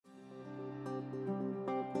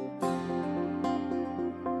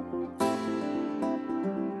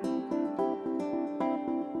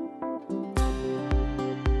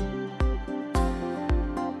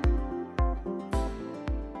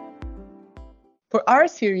For our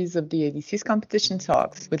series of the ADC's competition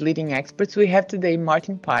talks with leading experts, we have today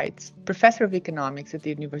Martin Peitz, Professor of Economics at the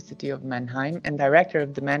University of Mannheim and Director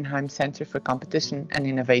of the Mannheim Center for Competition and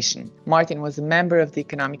Innovation. Martin was a member of the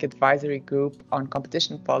Economic Advisory Group on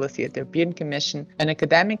Competition Policy at the European Commission and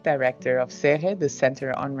Academic Director of CERE, the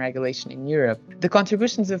Center on Regulation in Europe. The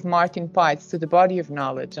contributions of Martin Peitz to the body of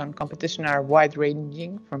knowledge on competition are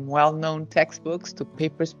wide-ranging, from well-known textbooks to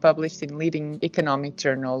papers published in leading economic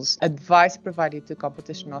journals, advice provided to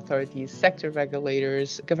competition authorities, sector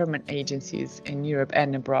regulators, government agencies in Europe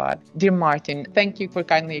and abroad. Dear Martin, thank you for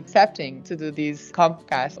kindly accepting to do this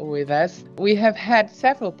Compcast with us. We have had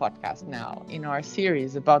several podcasts now in our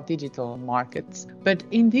series about digital markets, but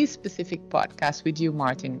in this specific podcast with you,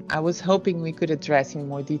 Martin, I was hoping we could address in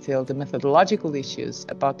more detail the methodological issues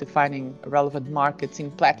about defining relevant markets in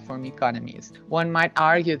platform economies. One might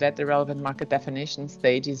argue that the relevant market definition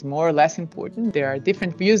stage is more or less important. There are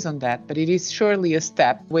different views on that, but it is surely a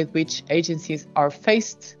step with which agencies are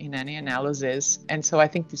faced in any analysis, and so I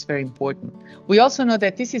think it's very important. We also know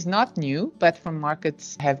that this is not new. Platform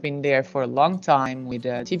markets have been there for a long time with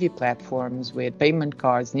TV platforms, with payment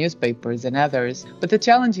cards, newspapers, and others, but the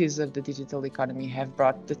challenges of the digital economy have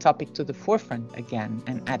brought the topic to the forefront again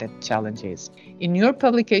and added challenges. In your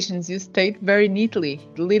publications, you state very neatly,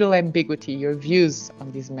 little ambiguity, your views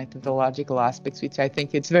on these methodological aspects, which I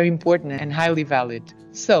think it's very important and highly valid.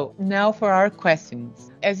 So now for our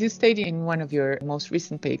questions. As you stated in one of your most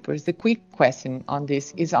recent papers, the quick question on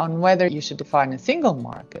this is on whether you should define a single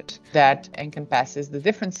market that encompasses the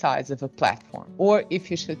different sides of a platform, or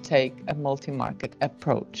if you should take a multi-market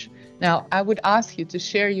approach. Now, I would ask you to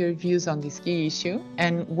share your views on this key issue,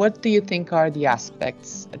 and what do you think are the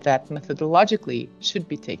aspects that methodologically should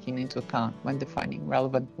be taken into account when defining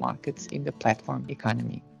relevant markets in the platform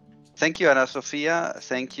economy? Thank you, Ana Sofia.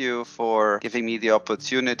 Thank you for giving me the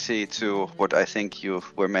opportunity to what I think you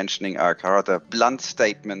were mentioning are rather blunt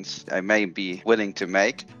statements I may be willing to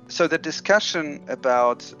make. So the discussion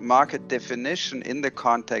about market definition in the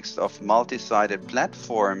context of multi-sided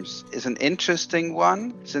platforms is an interesting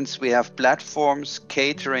one, since we have platforms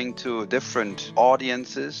catering to different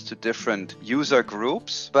audiences, to different user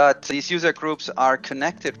groups. But these user groups are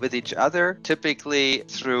connected with each other, typically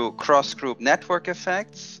through cross-group network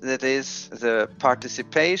effects. That is, the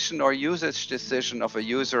participation or usage decision of a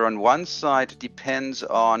user on one side depends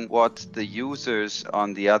on what the users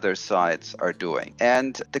on the other sides are doing.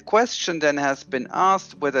 And the question then has been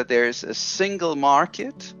asked whether there is a single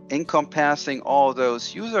market encompassing all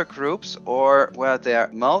those user groups, or whether there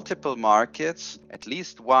are multiple markets, at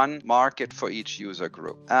least one market for each user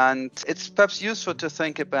group. And it's perhaps useful to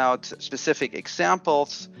think about specific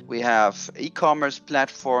examples. We have e-commerce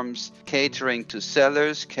platforms catering to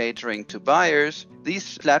sellers, catering to buyers.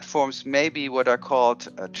 These platforms may be what are called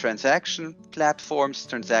transaction platforms,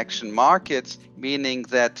 transaction markets, meaning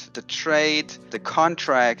that the trade, the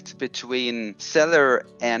contract between seller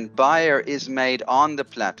and buyer is made on the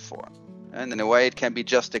platform. And in a way, it can be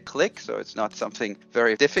just a click, so it's not something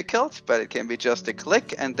very difficult, but it can be just a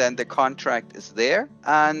click, and then the contract is there.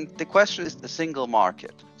 And the question is the single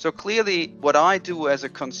market. So clearly, what I do as a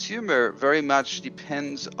consumer very much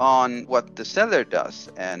depends on what the seller does,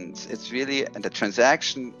 and it's really the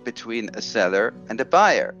transaction between a seller and a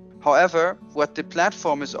buyer. However, what the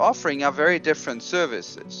platform is offering are very different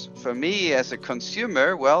services. For me as a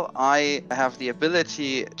consumer, I have the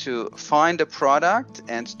ability to find a product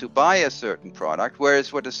and to buy a certain product,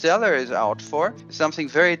 whereas what a seller is out for is something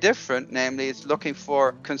very different, namely it's looking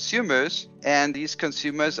for consumers, and these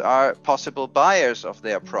consumers are possible buyers of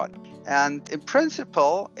their product. And in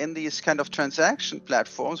principle, in these kind of transaction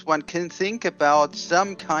platforms, one can think about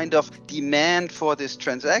some kind of demand for this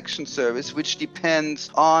transaction service, which depends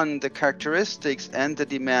on the characteristics and the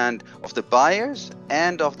demand of the buyers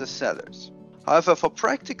and of the sellers. However, for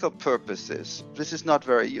practical purposes, this is not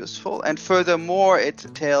very useful, and furthermore, it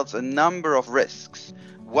entails a number of risks.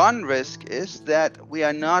 One risk is that we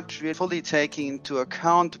are not really fully taking into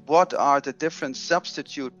account what are the different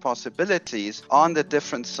substitute possibilities on the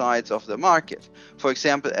different sides of the market. For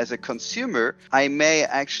example, as a consumer, I may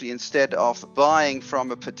actually, instead of buying from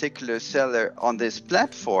a particular seller on this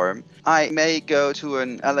platform, I may go to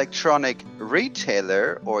an electronic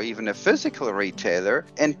retailer or even a physical retailer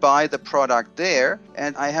and buy the product there,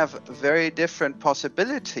 and I have very different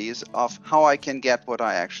possibilities of how I can get what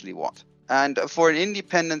I actually want. And for an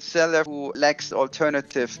independent seller who lacks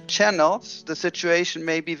alternative channels, the situation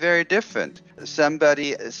may be very different.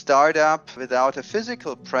 Somebody, a startup without a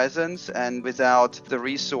physical presence and without the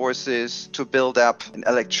resources to build up an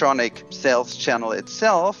electronic sales channel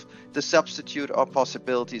itself, the substitute or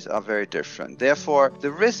possibilities are very different. Therefore,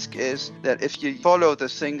 the risk is that if you follow the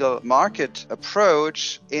single market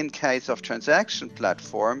approach in case of transaction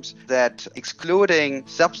platforms, that excluding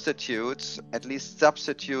substitutes, at least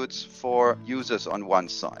substitutes for users on one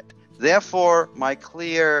side. Therefore, my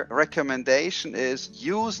clear recommendation is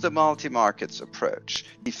use the multi-markets approach.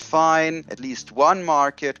 Define at least one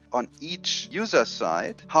market on each user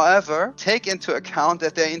side. However, take into account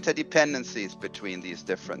that there are interdependencies between these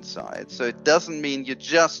different sides. So it doesn't mean you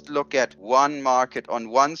just look at one market on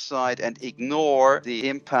one side and ignore the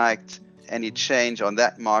impact any change on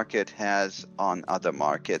that market has on other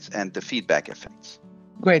markets and the feedback effects.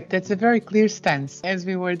 Great. That's a very clear stance, as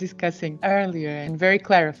we were discussing earlier, and very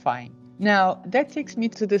clarifying. Now, that takes me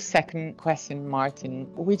to the second question, Martin,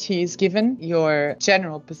 which is, given your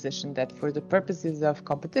general position that for the purposes of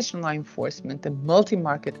competition law enforcement, the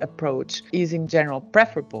multi-market approach is in general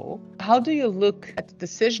preferable, how do you look at the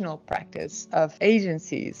decisional practice of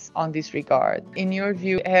agencies on this regard? In your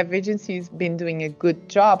view, have agencies been doing a good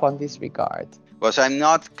job on this regard? Well, so I'm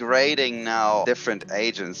not grading now different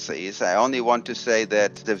agencies. I only want to say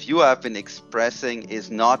that the view I've been expressing is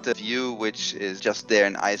not a view which is just there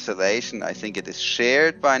in isolation. I think it is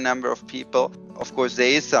shared by a number of people. Of course, there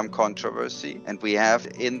is some controversy, and we have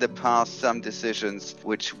in the past some decisions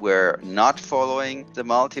which were not following the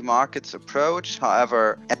multi-markets approach.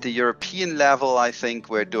 However, at the European level, I think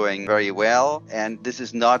we're doing very well, and this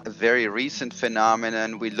is not a very recent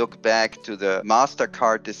phenomenon. We look back to the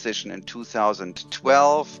MasterCard decision in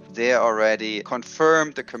 2012. They already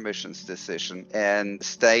confirmed the Commission's decision and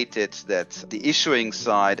stated that the issuing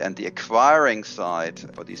side and the acquiring side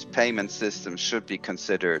for these payment systems should be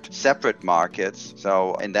considered separate markets.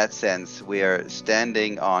 So in that sense, we are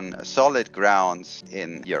standing on solid grounds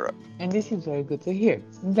in Europe. And this is very good to hear.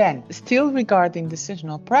 Then, still regarding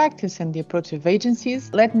decisional practice and the approach of agencies,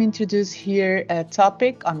 let me introduce here a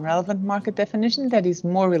topic on relevant market definition that is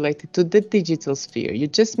more related to the digital sphere. You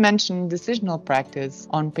just mentioned decisional practice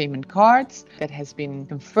on payment cards that has been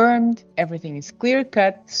confirmed. Everything is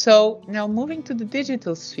clear-cut. So now moving to the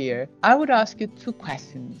digital sphere, I would ask you two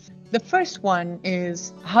questions. The first one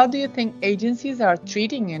is, how do you think agencies are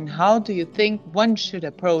treating and how do you think one should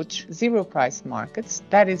approach zero-price markets?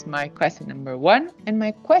 That is my question number one. And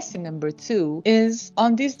my question number two is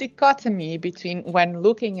on this dichotomy between when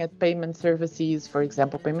looking at payment services, for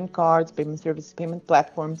example, payment cards, payment services, payment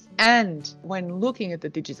platforms, and when looking at the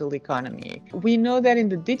digital economy. We know that in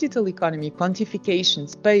the digital economy,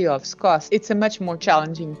 quantifications, payoffs, costs, it's a much more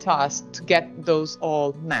challenging task to get those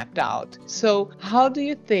all mapped out. So how do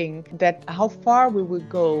you think that how far we would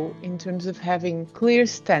go in terms of having clear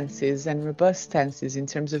stances and robust stances in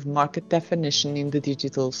terms of market definition in the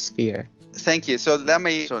digital sphere? Thank you. So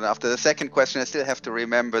after the second question, I still have to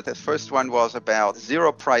remember the first one was about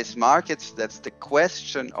zero price markets. That's the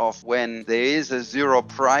question of when there is a zero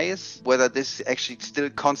price, whether this actually still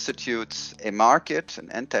constitutes a market,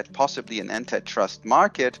 possibly an antitrust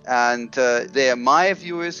market. And there, my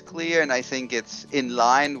view is clear, and I think it's in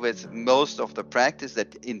line with most of the practice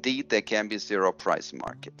that indeed there can be zero price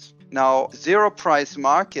markets. Now, zero price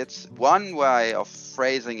markets, one way of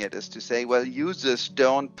phrasing it is to say, well, users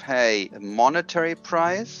don't pay a monetary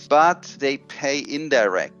price, but they pay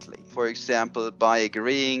indirectly. For example, by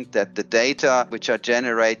agreeing that the data which are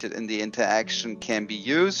generated in the interaction can be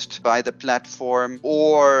used by the platform,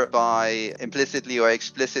 or by implicitly or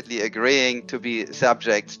explicitly agreeing to be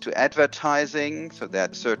subject to advertising, so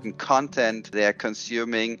that certain content they are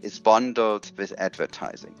consuming is bundled with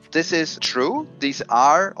advertising. This is true. These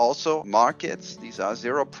are also markets. These are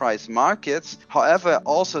zero price markets. However,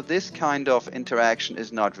 also this kind of interaction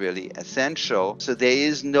is not really essential. So there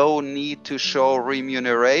is no need to show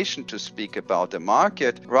remuneration to speak about the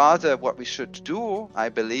market. Rather, what we should do, I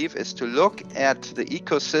believe, is to look at the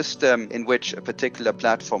ecosystem in which a particular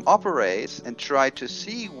platform operates and try to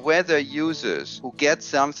see whether users who get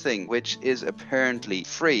something which is apparently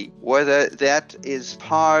free, whether that is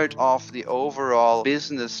part of the overall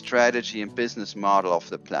business strategy and business model of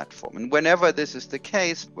the platform. And whenever this is the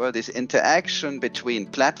case, where this interaction between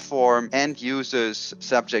platform and users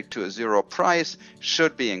subject to a zero price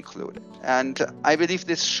should be included. And I believe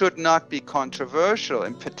this should not be controversial.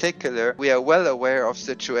 In particular, we are well aware of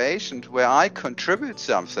situations where I contribute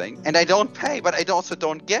something and I don't pay, but I also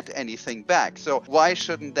don't get anything back. So why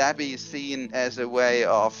shouldn't that be seen as a way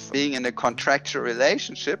of being in a contractual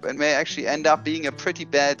relationship and may actually end up being a pretty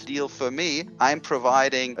bad deal for me? I'm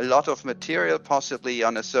providing a lot of material, possibly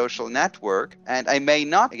on a social network, and I may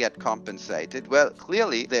not get compensated. Well,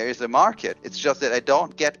 clearly there is a market. It's just that I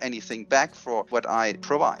don't get anything back for what I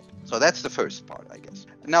provide. So that's the first part, I guess.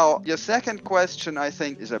 Now, your second question, I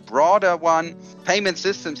think, is a broader one. Payment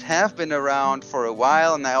systems have been around for a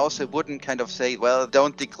while, and I also wouldn't kind of say, well,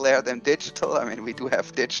 don't declare them digital. I mean, we do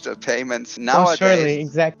have digital payments nowadays. Oh, surely,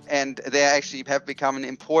 exactly. And they actually have become an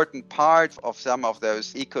important part of some of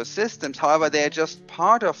those ecosystems. However, they're just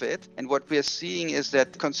part of it. And what we're seeing is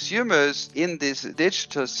that consumers in this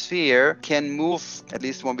digital sphere can move, at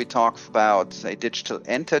least when we talk about, say, digital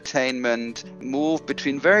entertainment, move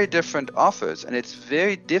between very different offers. And it's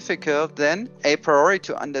very difficult then a priori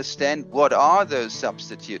to understand what are those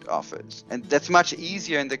substitute offers. And that's much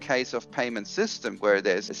easier in the case of payment system, where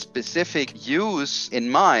there's a specific use in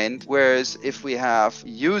mind. Whereas if we have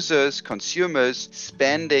users, consumers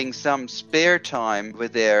spending some spare time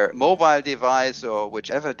with their mobile device or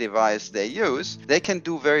whichever device they use, they can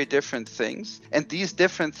do very different things. And these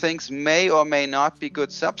different things may or may not be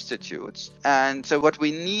good substitutes. And so what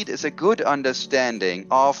we need is a good understanding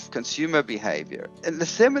of consumer behavior. And a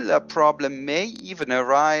similar problem may even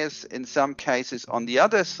arise in some cases on the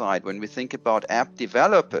other side when we think about app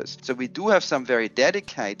developers. So we do have some very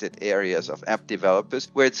dedicated areas of app developers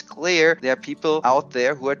where it's clear there are people out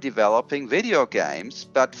there who are developing video games.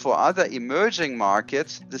 But for other emerging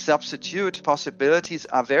markets, the substitute possibilities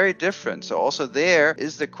are very different. So also there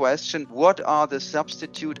is the question, what are the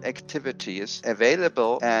substitute activities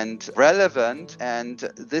available and relevant? And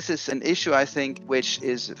this is an issue, I think, which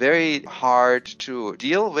is very hard to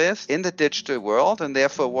deal with in the digital world. And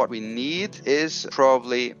therefore, what we need is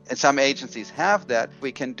probably, and some agencies have that,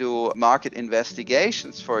 we can do market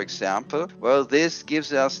investigations, for example. Well, this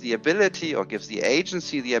gives us the ability, or gives the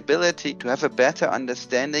agency the ability to have a better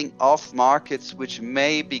understanding of markets which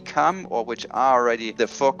may become or which are already the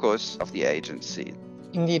focus of the agency.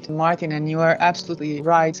 Indeed, Martin, and you are absolutely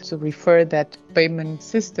right to refer that payment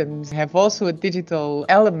systems have also a digital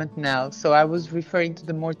element now. So I was referring to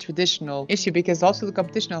the more traditional issue because also the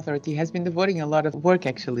Competition Authority has been devoting a lot of work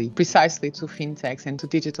actually precisely to fintechs and to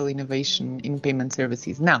digital innovation in payment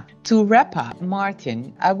services. Now, to wrap up,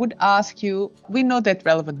 Martin, I would ask you, we know that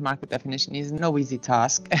relevant market definition is no easy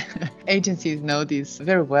task. Agencies know this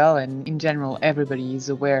very well, and in general, everybody is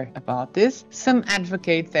aware about this. Some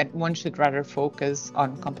advocate that one should rather focus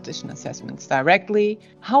on competition assessments directly.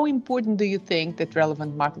 How important do you think that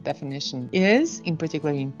relevant market definition is, in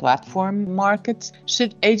particular in platform markets?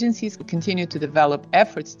 Should agencies continue to develop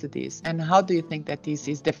efforts to this? And how do you think that this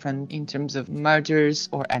is different in terms of mergers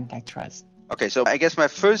or antitrust? Okay, so I guess my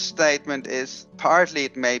first statement is partly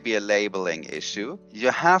it may be a labeling issue.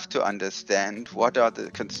 You have to understand what are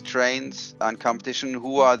the constraints on competition,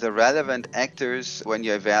 who are the relevant actors when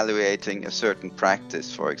you're evaluating a certain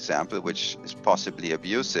practice, for example, which is possibly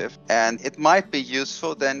abusive. And it might be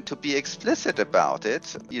useful then to be explicit about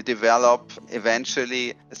it. You develop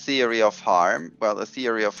eventually a theory of harm. Well, a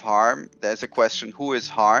theory of harm, there's a question who is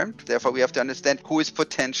harmed. Therefore, we have to understand who is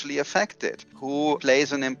potentially affected, who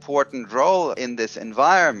plays an important role in this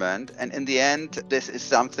environment, and in the end this is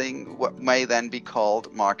something what may then be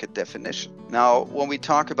called market definition. Now, when we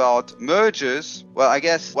talk about mergers, well, I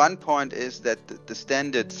guess one point is that the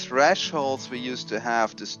standard thresholds we used to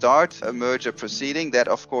have to start a merger proceeding, that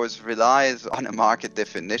of course relies on a market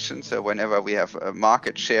definition. So whenever we have a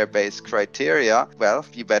market share based criteria, well,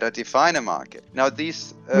 you better define a market. Now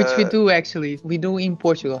these which we do actually. We do in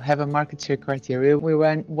Portugal have a market share criteria. We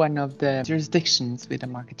were one of the jurisdictions with a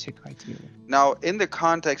market share criteria. Now, in the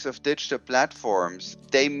context of digital platforms,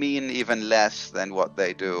 they mean even less than what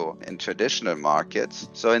they do in traditional markets.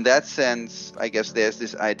 So in that sense, I guess there's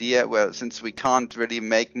this idea, well, since we can't really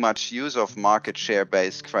make much use of market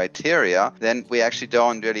share-based criteria, then we actually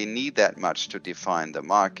don't really need that much to define the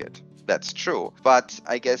market. That's true. But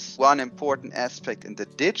I guess one important aspect in the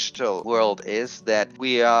digital world is that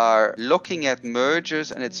we are looking at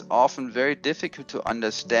mergers, and it's often very difficult to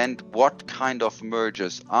understand what kind of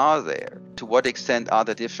mergers are there. To what extent are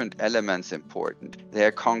the different elements important? There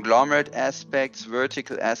are conglomerate aspects,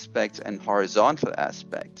 vertical aspects, and horizontal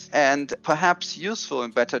aspects. And perhaps useful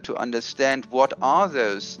and better to understand what are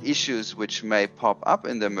those issues which may pop up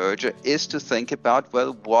in the merger is to think about,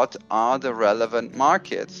 well, what are the relevant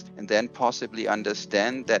markets? And then possibly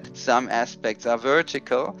understand that some aspects are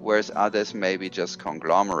vertical, whereas others may be just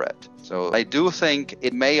conglomerate. So I do think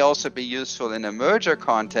it may also be useful in a merger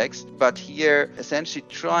context, but here essentially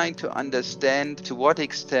trying to understand to what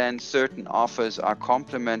extent certain offers are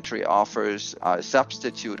complementary offers, are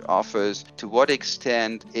substitute offers, to what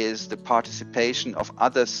extent is the participation of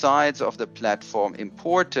other sides of the platform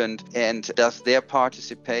important, and does their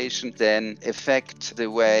participation then affect the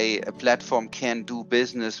way a platform can do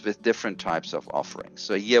business with different types of offerings.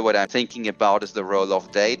 So here what I'm thinking about is the role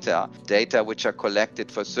of data which are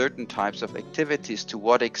collected for certain types of activities, to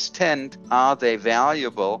what extent are they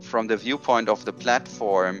valuable from the viewpoint of the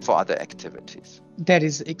platform for other activities? That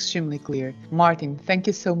is extremely clear. Martin, thank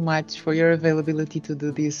you so much for your availability to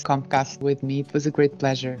do this Compcast with me. It was a great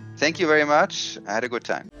pleasure. Thank you very much. I had a good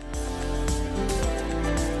time.